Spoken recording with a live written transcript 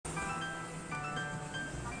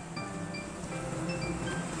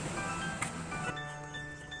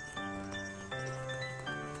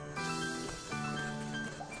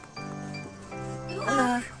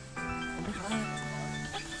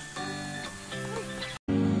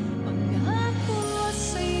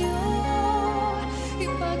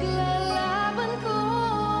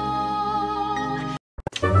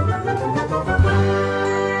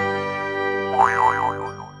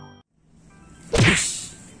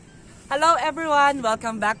Hello everyone!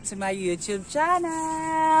 Welcome back to my YouTube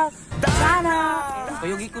channel!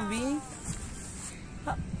 Payugi ko, B.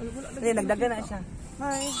 Nagdaga na siya.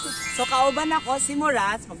 Hi! So, kauban ako si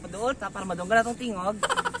Morats. Magpaduol ta para madunggal na itong tingog.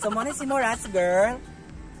 So, muna si Morats, girl.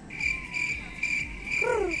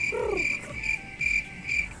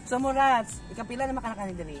 So, Morats, ikapila na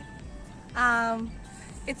makanakani dali?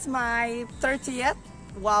 It's my 30th.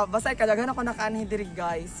 Wow, basta kadaghan ako nakaani diri,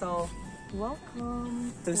 guys. So, welcome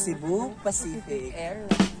to Cebu Pacific Air.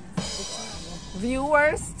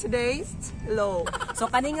 Viewers, today's hello. So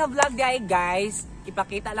kaning nga vlog guys,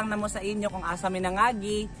 ipakita lang namo sa inyo kung asa mi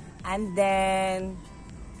nangagi and then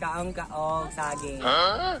kaong saging.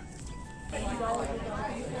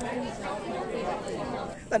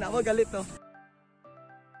 Tanawa galit no.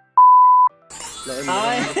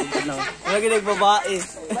 Ay, lagi nagbabae.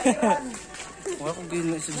 Wala kong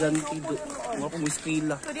gino estudyante do. Wala kong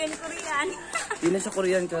eskwela. Korean. Di na sa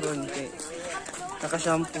Korean karon kay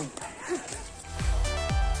naka-shampoo.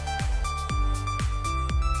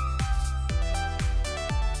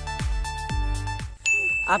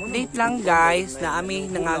 Update lang guys na ami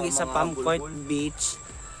nangagi sa Pangcourt Beach.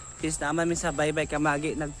 Is naman mi sa baybay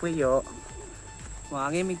kamagi nagpuyo.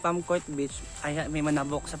 Wangi mi Pangcourt Beach ay may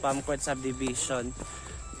manabok sa Pangcourt Subdivision.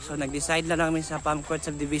 So nag-decide na lang mi sa Pangcourt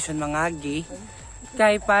Subdivision mangagi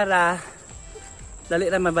kay para dali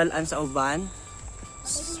ra mabalaan sa uban,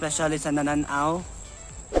 especially sa Nananaw.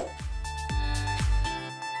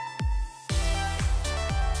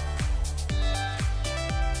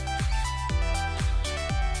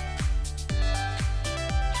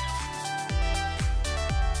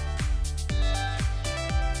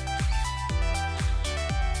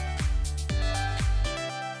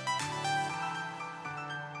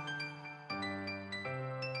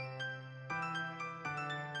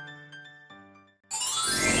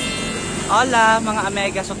 Hola mga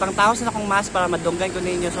Amega, so tangtaw sa akong mas para madunggan ko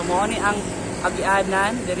ninyo. So mo ni ang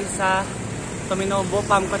agianan diri sa Tominobo,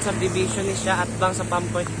 Pangcourt Subdivision ni siya at bang sa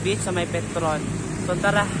Pangcourt Beach sa may Petron. So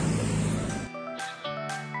tara.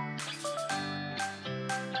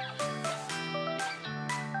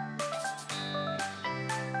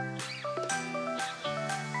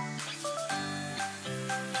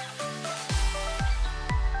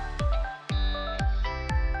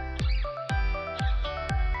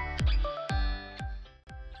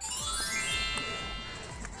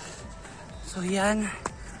 So yan,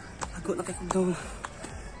 ako na kay kugdong.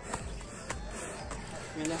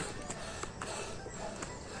 Yan na.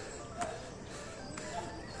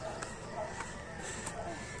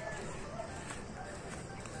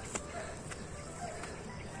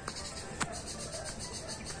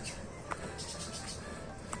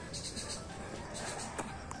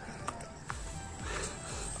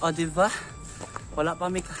 O diba? Wala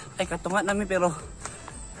pa may ay katunga namin pero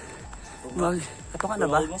katunga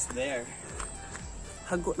na ba? Almost there.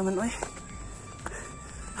 Hago naman oy.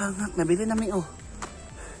 Hangak nabili namin oh.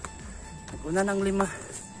 Naguna ng 5.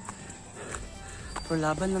 Pero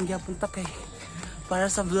laban lang gyapon ta kay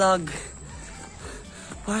para sa vlog.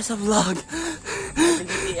 Para sa vlog.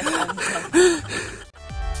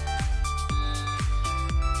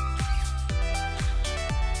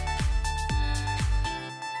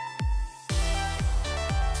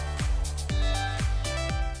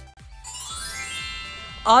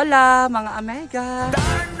 Hola mga Amega.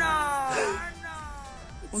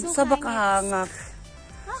 Unsa ba kahangak?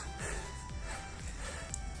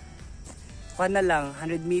 Na lang,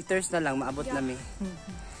 100 meters na lang maabot nami.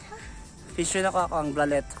 Fisher na ko ako ang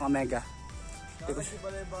blalet ng Amega.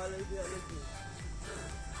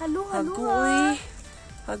 Halo. Hago uy.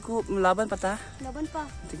 Hago, laban pa ta? Laban pa.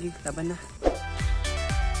 Sige, laban na.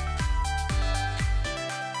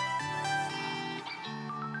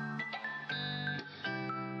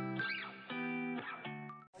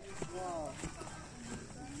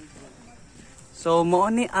 So mo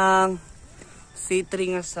ni ang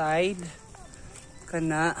C3 nga side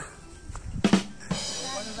kana.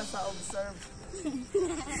 Ano na sa observe?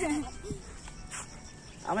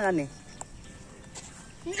 Aman ani.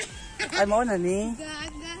 Ay mo na ni.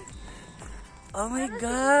 Gaga. Oh my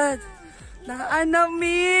god.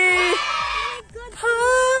 Naanami.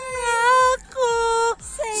 Pangako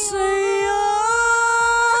sa'yo.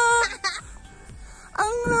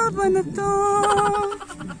 Ang laban na to.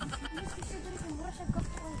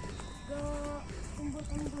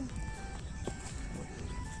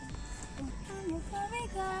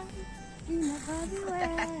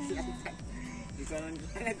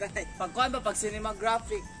 Pagkuhan ba pag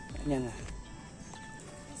cinematographic? Yan na.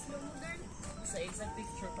 Sa isang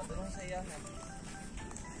picture patulong sa iya.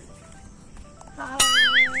 Hi.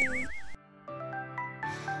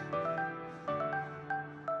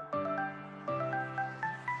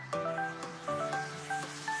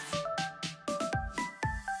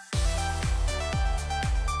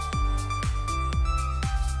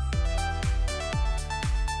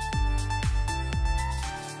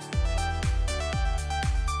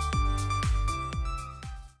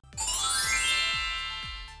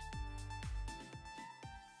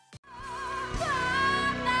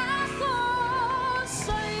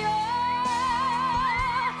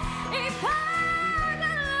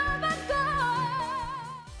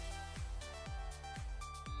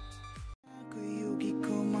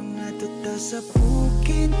 sa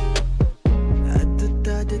bukid at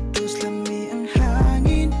tutadatos lami ang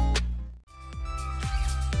hangin.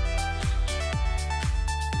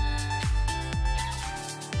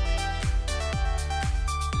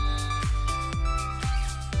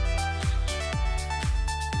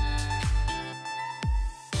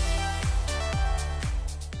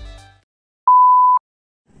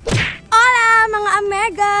 Hola mga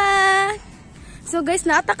Amega! So guys,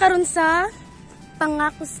 naata karon sa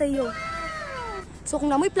Pangako sa'yo. So kung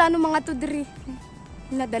namoy plano mga to diri,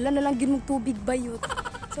 nadala na lang gid mong tubig bayot.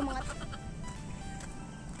 So mga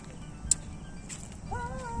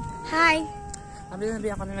Hi. Sabi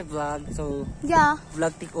ako na nag-vlog. So, Yeah.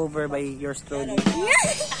 vlog take over by yours truly.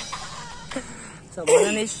 So, ano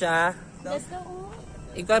na siya.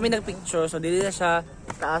 Ikaw kami nagpicture. So, dili na siya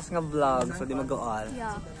taas nga vlog. So, di mag-all.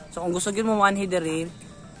 Yeah. So, kung gusto mo manhi rin,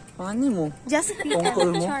 manhi mo. Just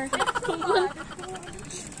Tungkol mo.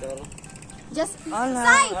 Just Hola,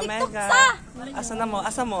 Say, TikTok Omega. sa. Asa na mo?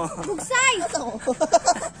 Asa mo? Bugsay.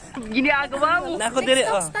 Ginagawa mo. Nako diri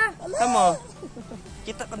oh. TikTok sa. Kamo.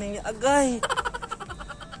 Kita ka ninyo agay.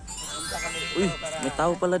 Uy, may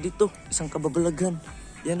tao pala dito. Isang kababalagan.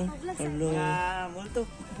 Yan o. Hello. Multo.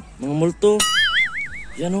 Mga multo.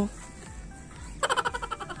 Yan o.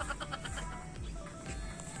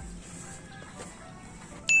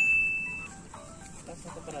 Tapos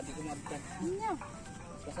ako para di ko maabtan.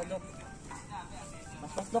 Pasadok.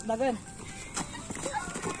 Mas pasadok na gan.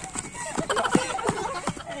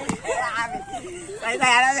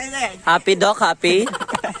 Happy dog, happy?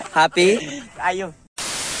 Happy? Ayo.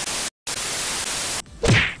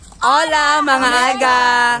 Hola mga aga!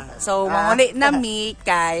 So, manguli na mi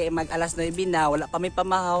kay mag-alas 9 na, wala pa may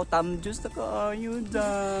pamahaw, juice na kayo,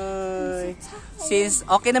 day. Since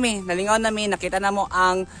okay na mi, nalingaw na mi, nakita na mo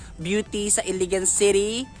ang beauty sa Iligan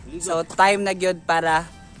City. So, time na gyud para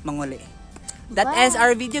manguli. That ends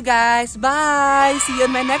our video guys. Bye! See you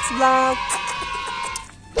in my next vlog.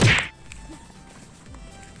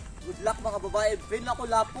 Good luck mga babae. Pin ako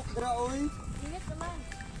lapok dra oy.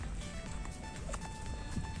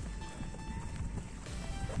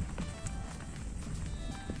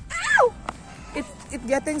 It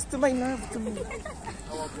getting to my nerve.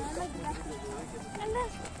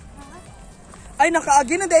 Ay,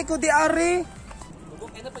 nakaagi na dahil ko di ari.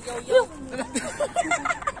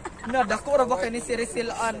 Nadako ra ba kayo ni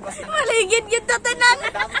Sirisilaan? Maligid yun tatanan.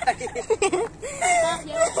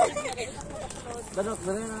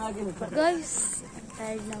 Guys,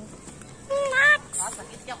 tired now. Max!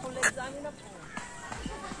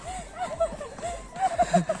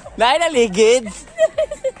 Nay naligid.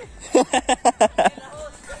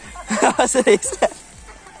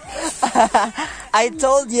 I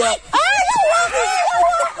told you.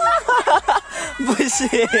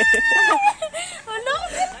 Bullshit. Ano?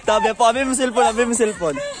 Tabi po, abi mo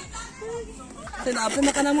cellphone. Sinabi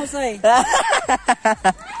na ka na mo, say.